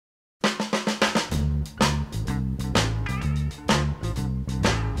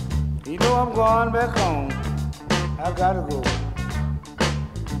You know I'm going back home. I gotta go.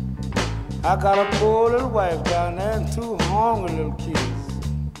 I got a poor little wife down there and two hungry little kids.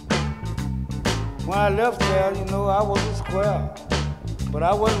 When I left there, you know, I was a square. But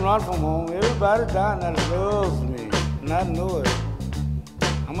I wasn't run from home. Everybody down there loves me, and I know it.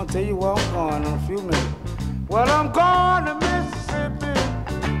 I'm gonna tell you where I'm going in a few minutes. Well, I'm going to Mississippi,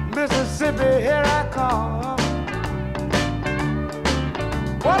 Mississippi, here I come.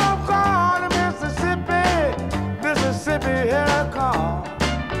 Well, I'm going to Mississippi, Mississippi, here I come.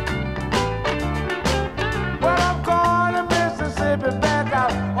 Well, I'm going to Mississippi, back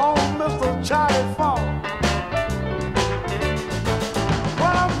out on Mr. Charlie Funk.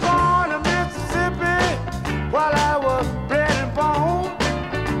 Well, I'm going to Mississippi while I was bred and born.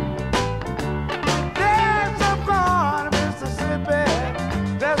 Yes, I'm going to Mississippi,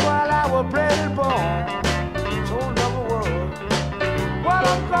 that's while I was bred and born. So never was. Well,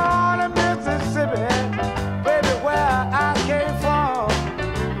 I'm going to Mississippi, baby, where I came from.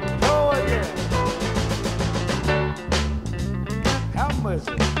 Oh, yeah. How much?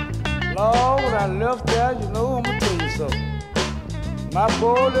 Lord, when I left there, you know, I'm gonna tell you something. My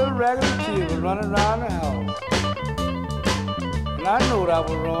poor little raggedy kid was running around the house. And I knew that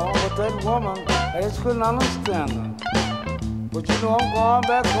was wrong, but that woman, I just couldn't understand her. But you know, I'm going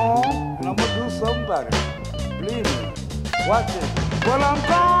back home, and I'm gonna do something about it. Believe me. Watch it. Well, I'm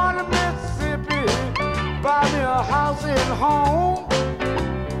going to Mississippi, buy me a house and home.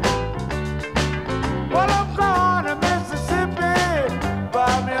 Well, I'm going to Mississippi,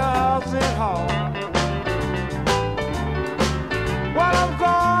 buy me a house and home. Well, I'm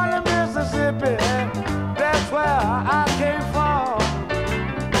going to Mississippi, that's where I came from.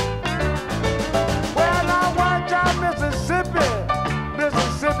 Well, now watch out, Mississippi,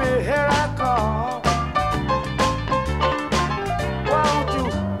 Mississippi, here I come. Why don't you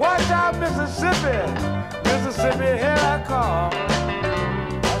watch out, Mississippi, Mississippi, here I come.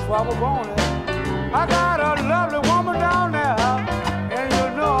 That's why we're going there. I got a lovely woman down there, and you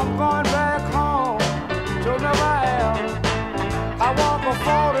know I'm going back home. So never I am. I walk a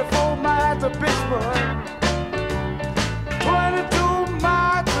 44 miles to Pittsburgh, 22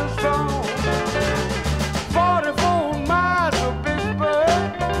 miles to Stone, 44 miles to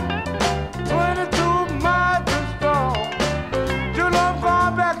Pittsburgh, 22 miles to Stone. You know I'm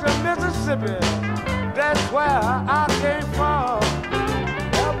going back to Mississippi, that's where I came from.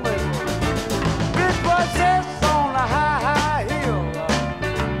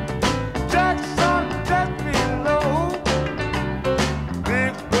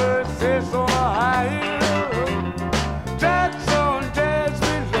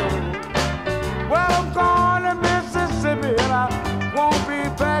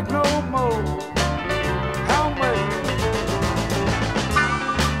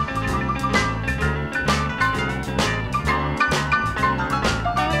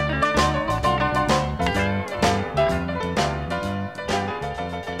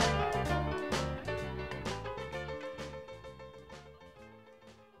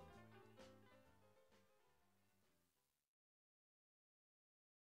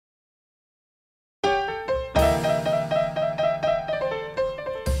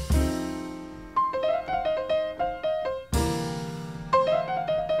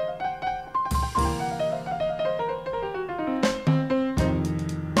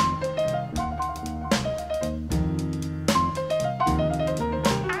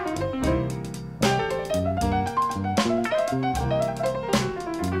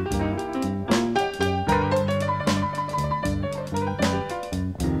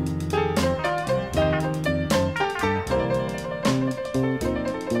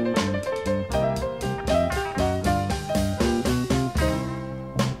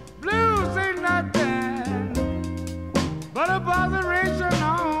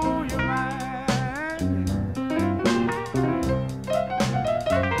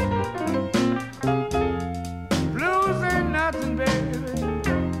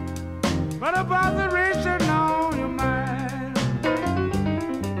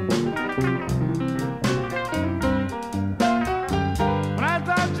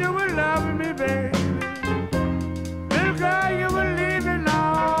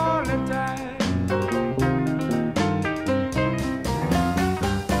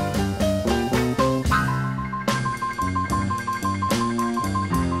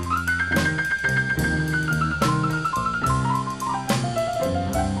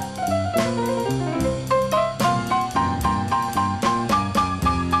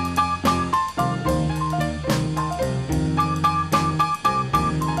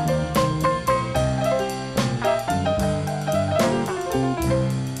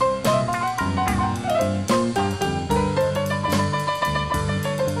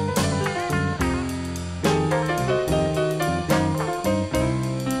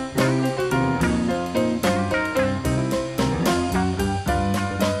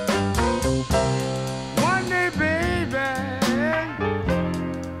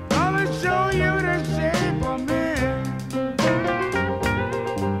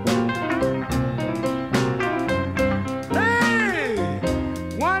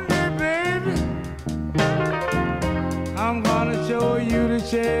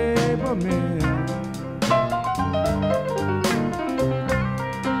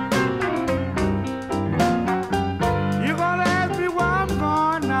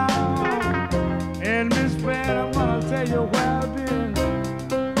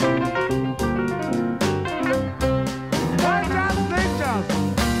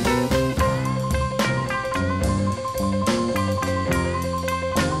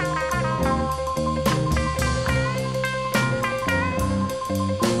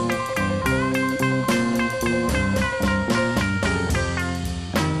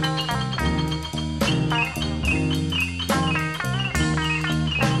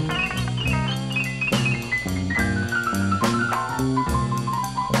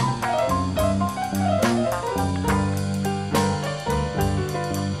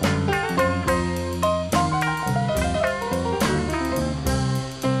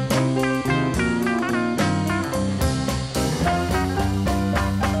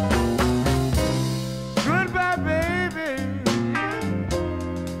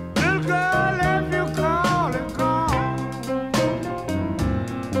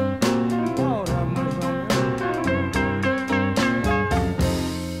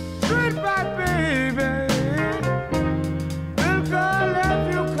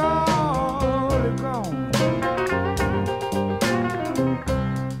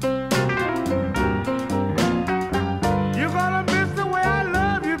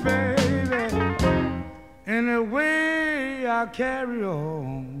 carry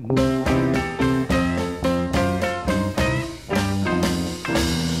on.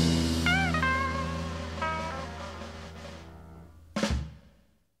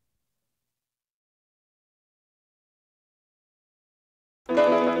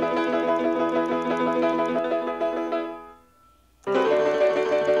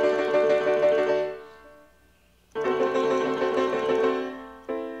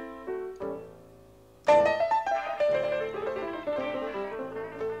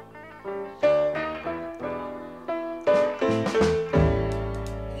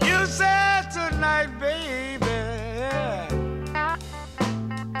 You said tonight, baby,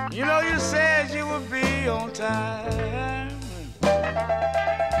 you know you said you would be on time.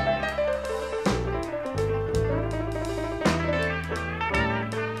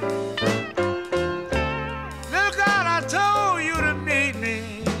 Little girl, I told you to meet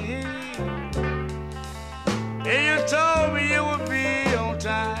me, and you told me you would be on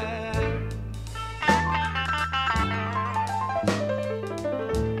time.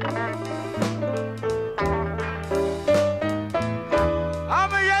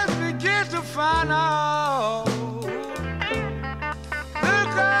 I'ma just begin to find out. Little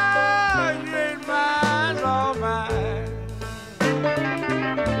girl, you ain't mine, all mine.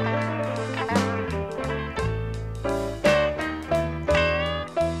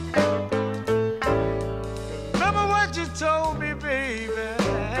 Remember what you told me, baby.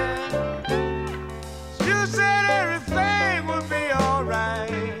 You said everything would be alright.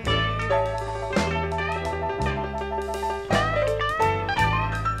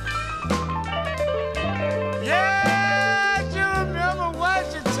 Yeah, you remember what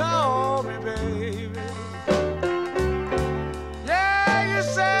you told me, baby. Yeah, you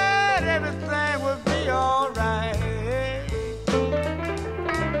said everything would be alright.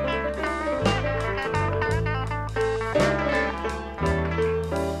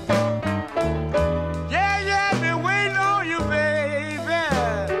 Yeah, yeah, been waiting on you, baby.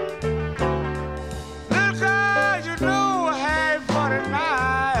 Little girl, you know I had for tonight.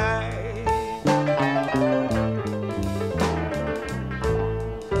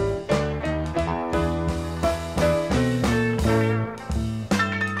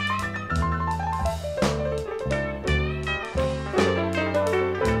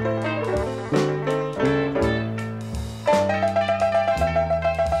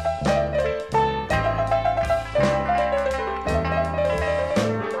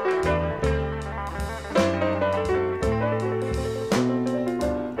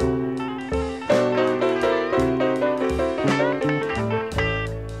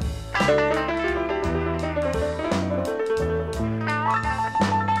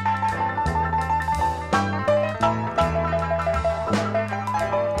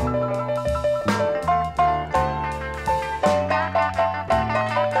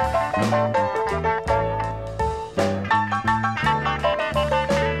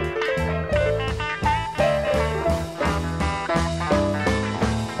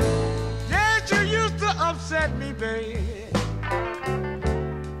 Yeah, you used to upset me, baby.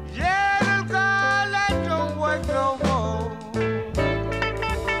 Yeah, little girl, that don't work no more.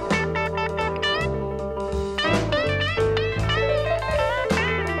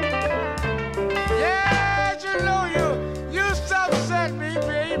 Yeah, you know you used to upset me,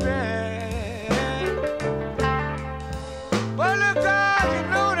 baby. But little girl, you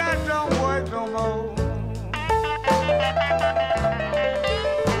know that don't work no more.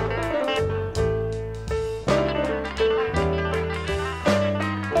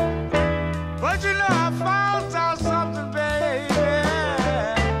 But you know I found out something, baby.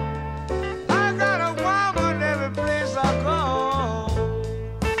 I got a woman every place I go.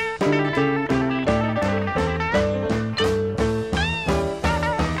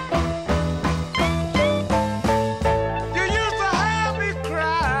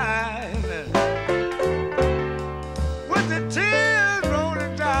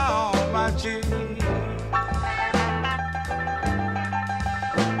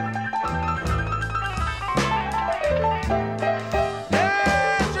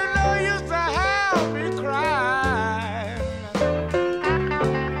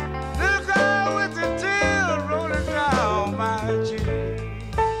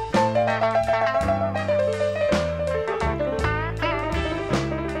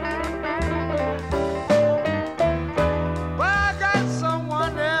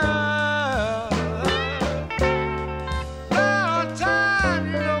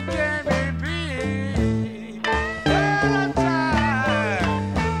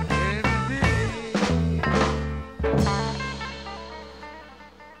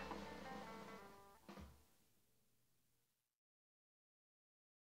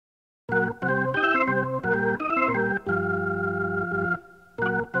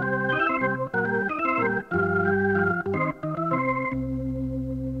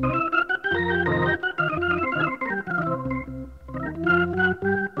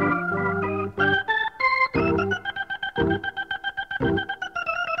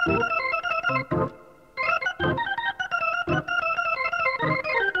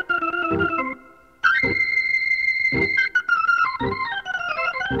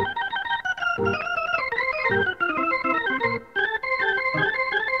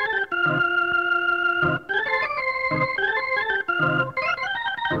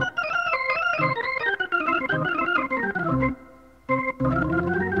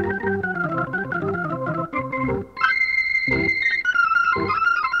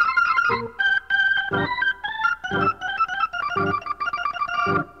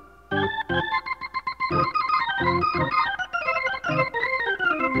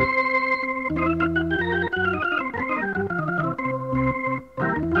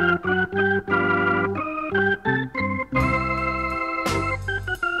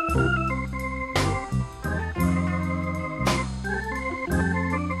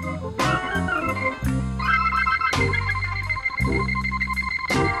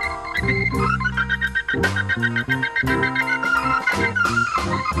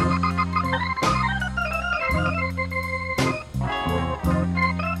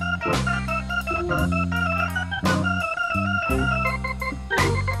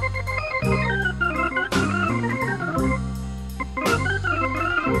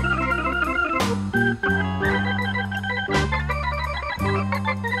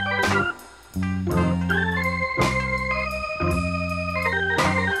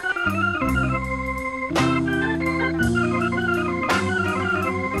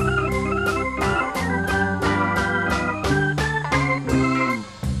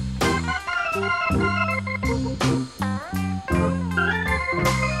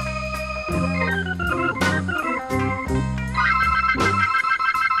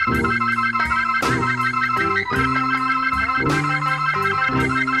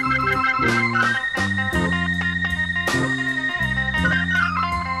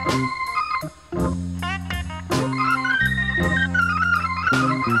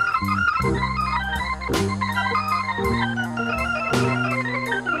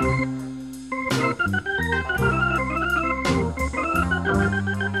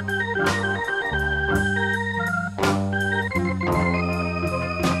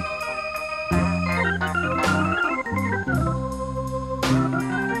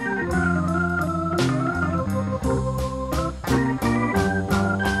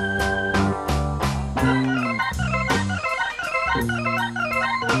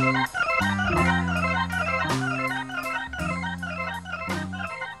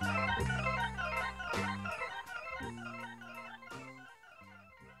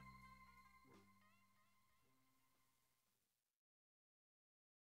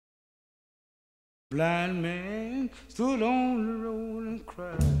 Blind man stood on the road and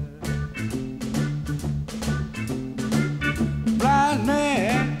cried. Blind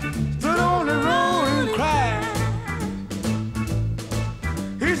man stood on the road and cried.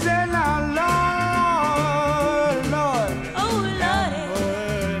 He said, now, Lord, Lord, oh, Lordy,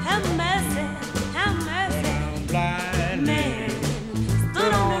 have mercy, have mercy. Blind Man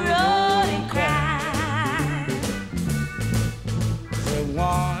stood on the road and cried. Said,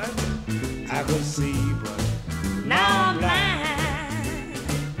 one, I could see, but Now I'm blind.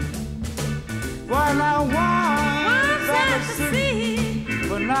 well, now once I I could see,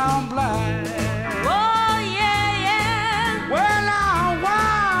 but now I'm blind. Oh, yeah, yeah. Well, now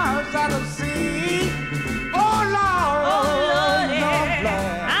once I could see, oh Lord, Oh, Lordy, now I'm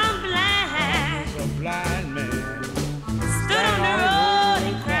blind. I'm blind. A blind man Stood on the road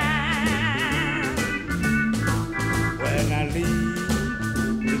and cried. when I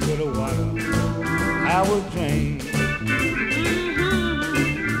leave into the water, I will drink.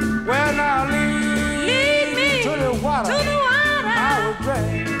 When I Lead me leave to the water, to the water. I will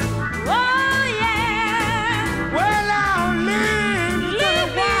drink. Oh, yeah. When I leave to Lead the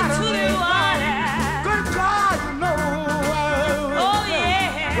me water, to the water. good God, you know. Oh,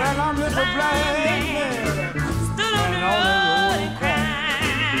 yeah. When I'm just a blind man. Stood on the road and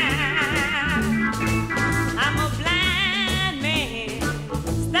cried. I'm a blind man.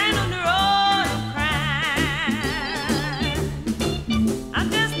 Stand on the road and cry. I'm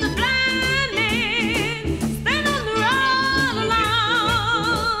just a blind man. Stand on the road alone.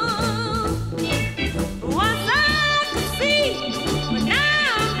 Once I could see, but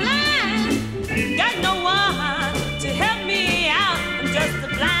now I'm blind. Got no one to help me out. I'm just a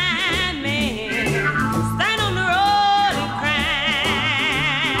blind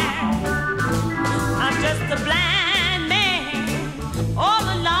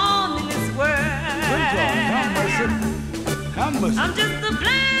mercy. I'm just a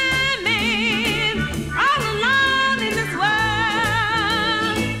blind man, all alone in this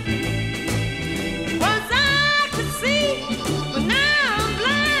world. Once I could see, but now I'm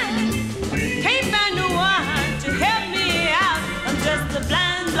blind. Can't find no one to help me out. I'm just a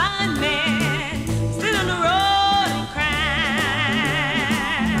blind, blind man, sitting on the road and crying.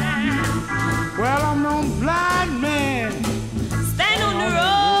 Well, I'm no blind man. Stand on the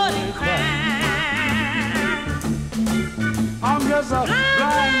road and crying. I'm just a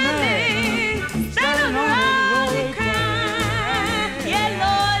blind man. Standing on the road and crying. Yeah,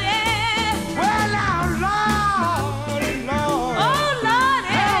 Lord, yeah. Well, now, Lord, Lord. Oh, Lord,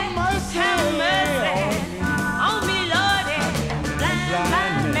 have mercy, have mercy on me, Lord, blind,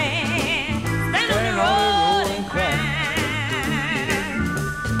 blind man. Standing on the road and crying.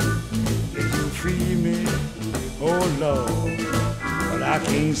 If you free me, oh Lord, but I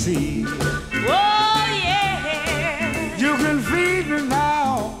can't see. Oh, yeah. You can feed me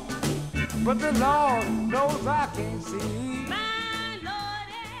now, but the Lord knows I can't see. My Lord,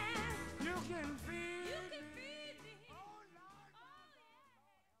 yeah. You can feed me.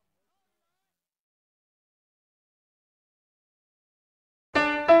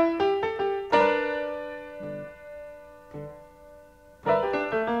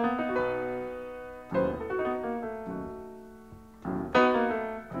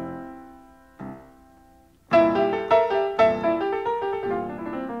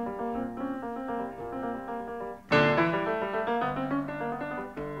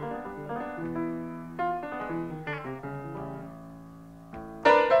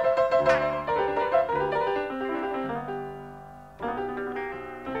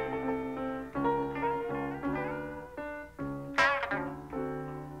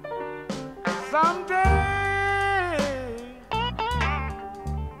 Someday,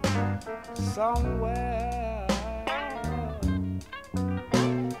 somewhere,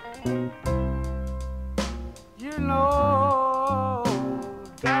 you know,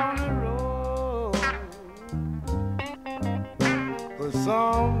 down the road, but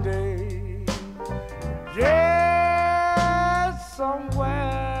someday, yes,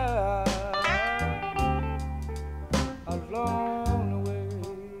 somewhere along the way.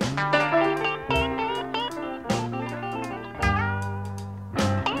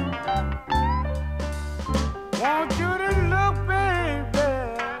 Want you to look, baby,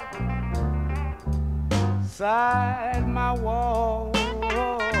 inside my wall.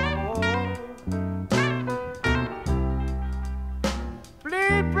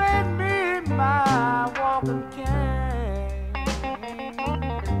 Please bring me my walking cane,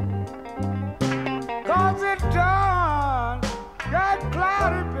 'cause it done got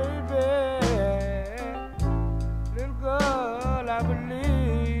cloudy, baby. Little girl, I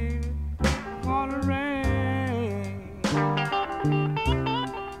believe gonna rain.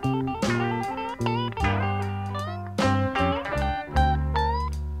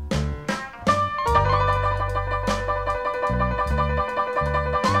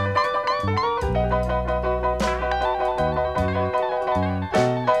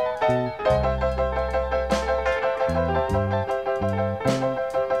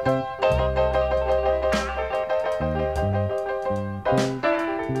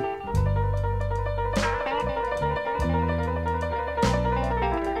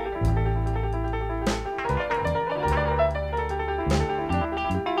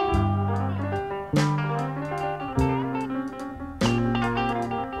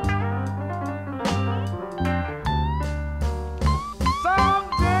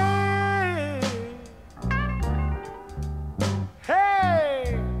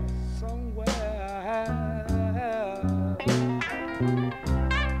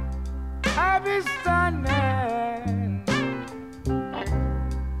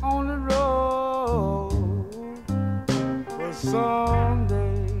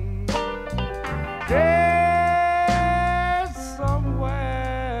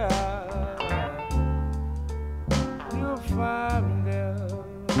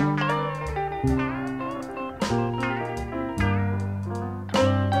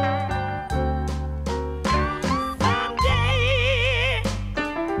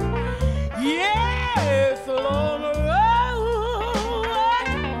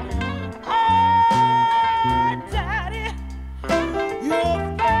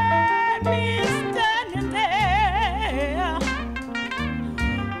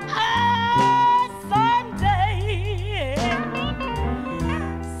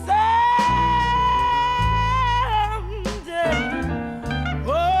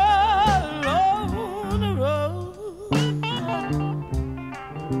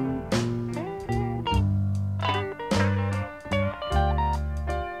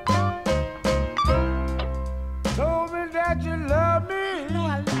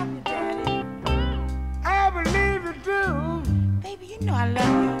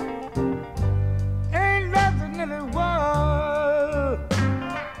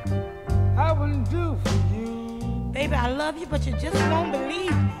 Baby, I love you, but you just won't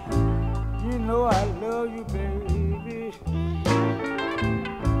believe me. You know I love you, baby.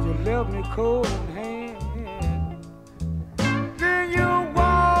 You left me cold in hand. Then you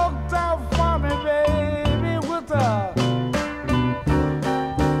walked out from me, baby, with another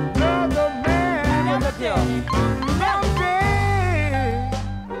man in the car.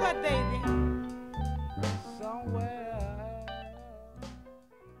 What, baby? Somewhere.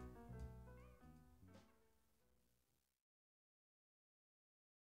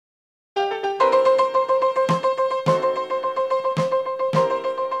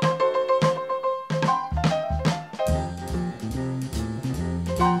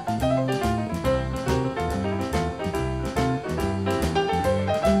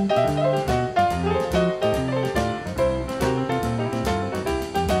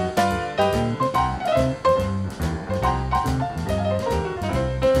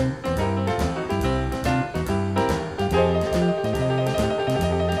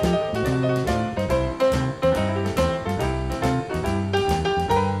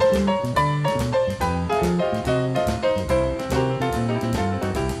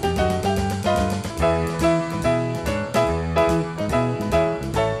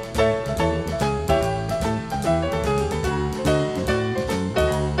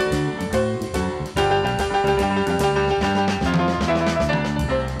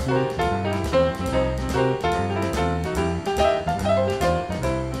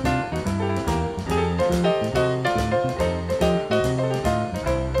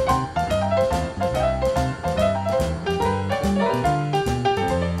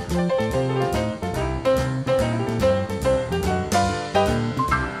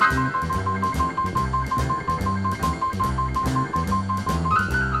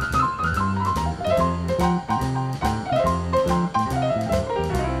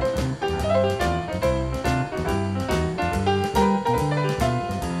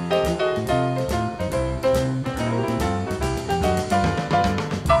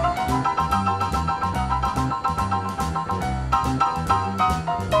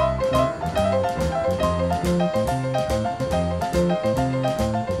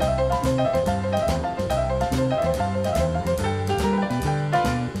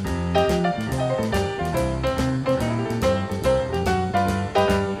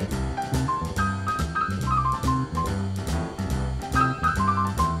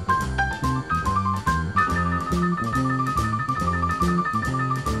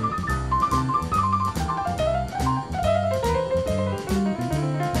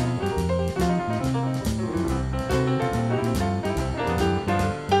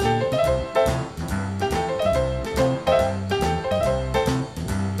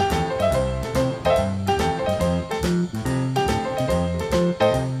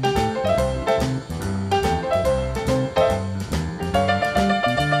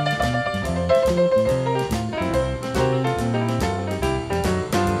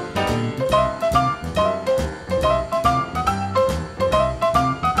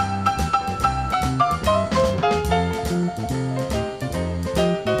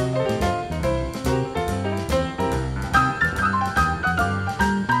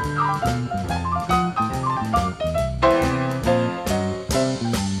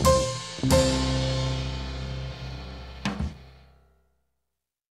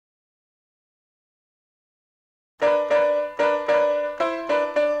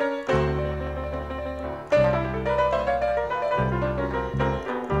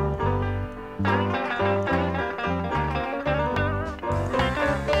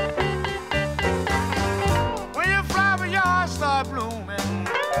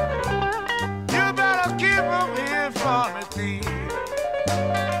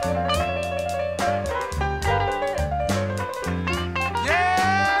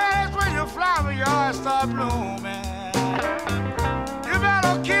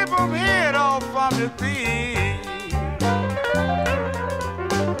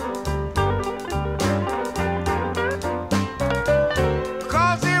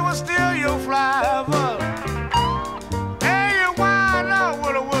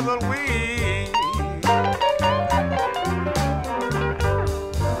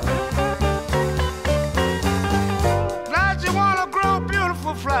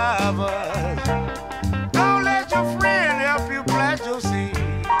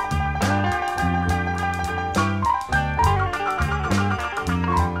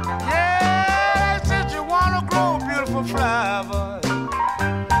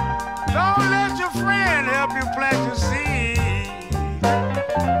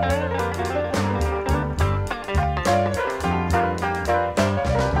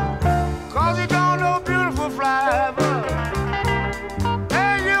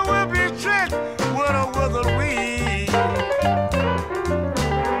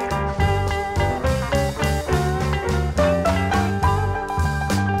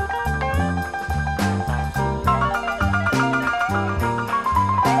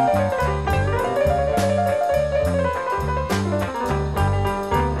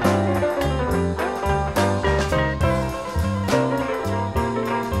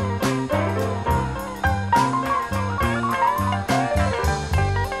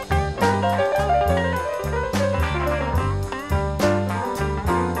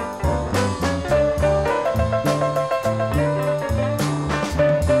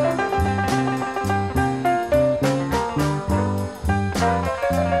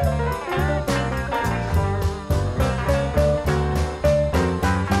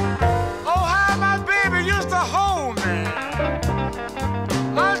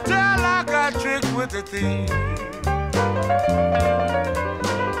 pick with the thief.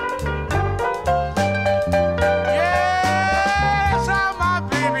 Yes, how my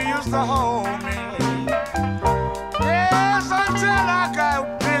baby used to hold me. Yes, until I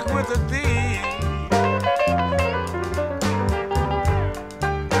got pick with the thief.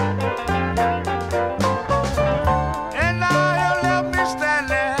 And now he left me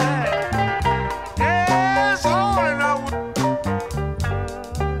standing. Yes, holding up.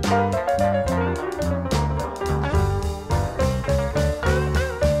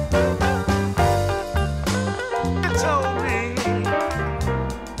 Told me,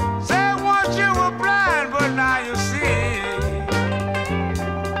 said once you were blind, but now you see.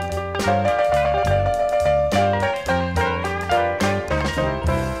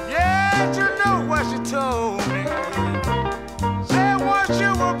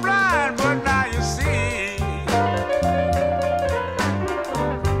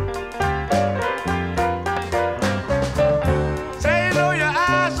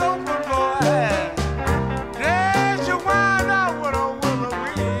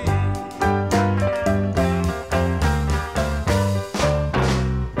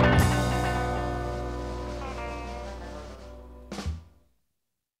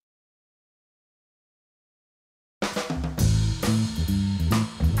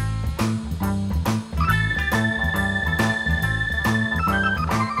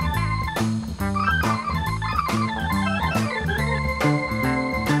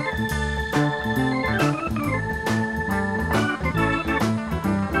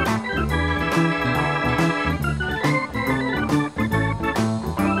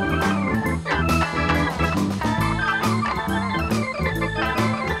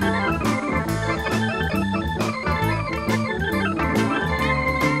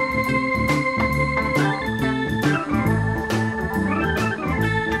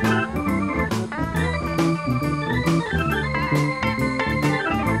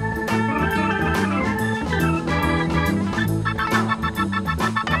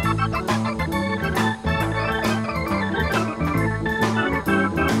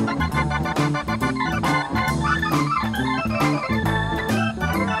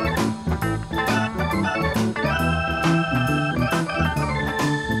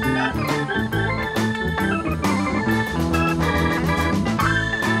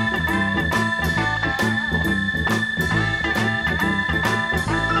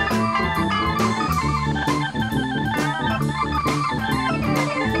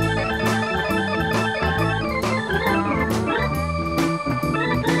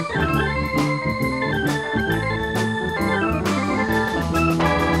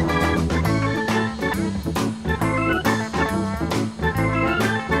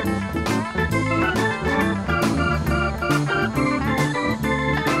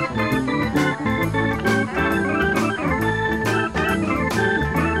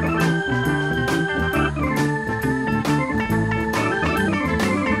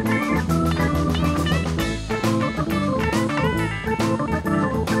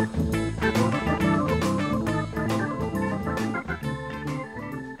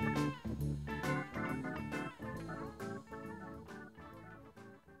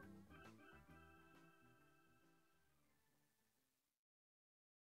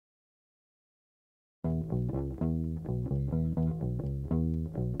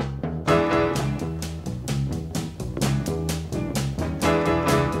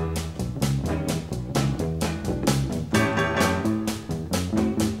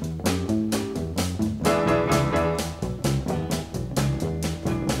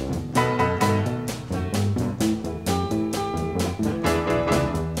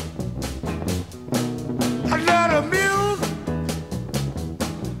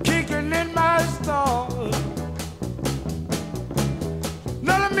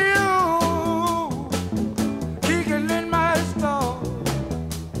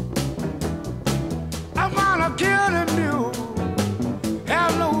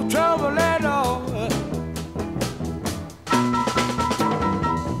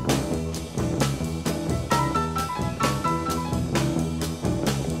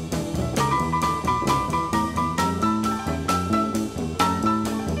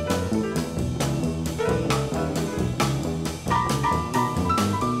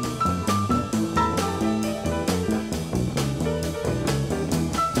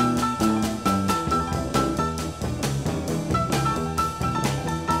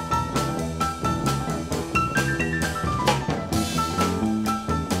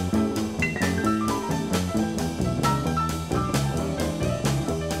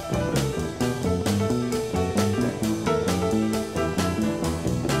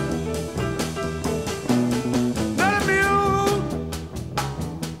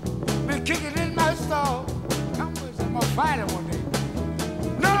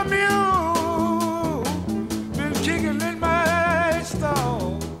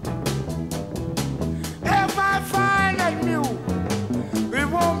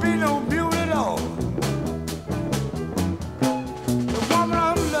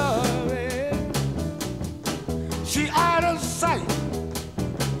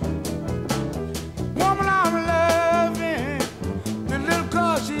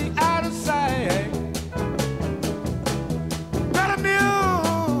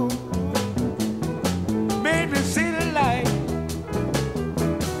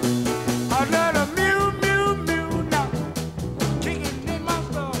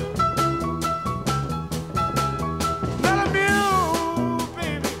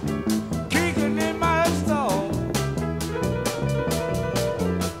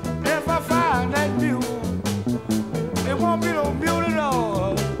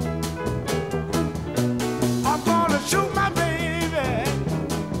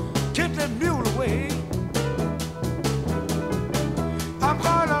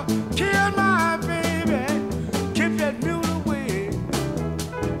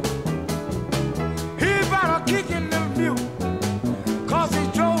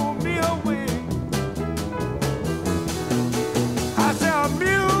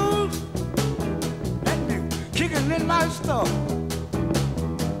 kicking in my store.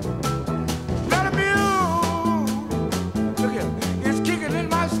 Got a mule. Look here, it's kicking in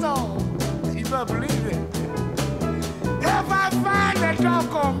my store. You better believe it. If I find that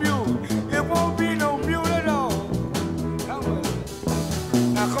doggone mule, it won't be no mule at all.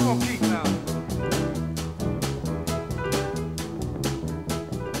 Now come on, keep now.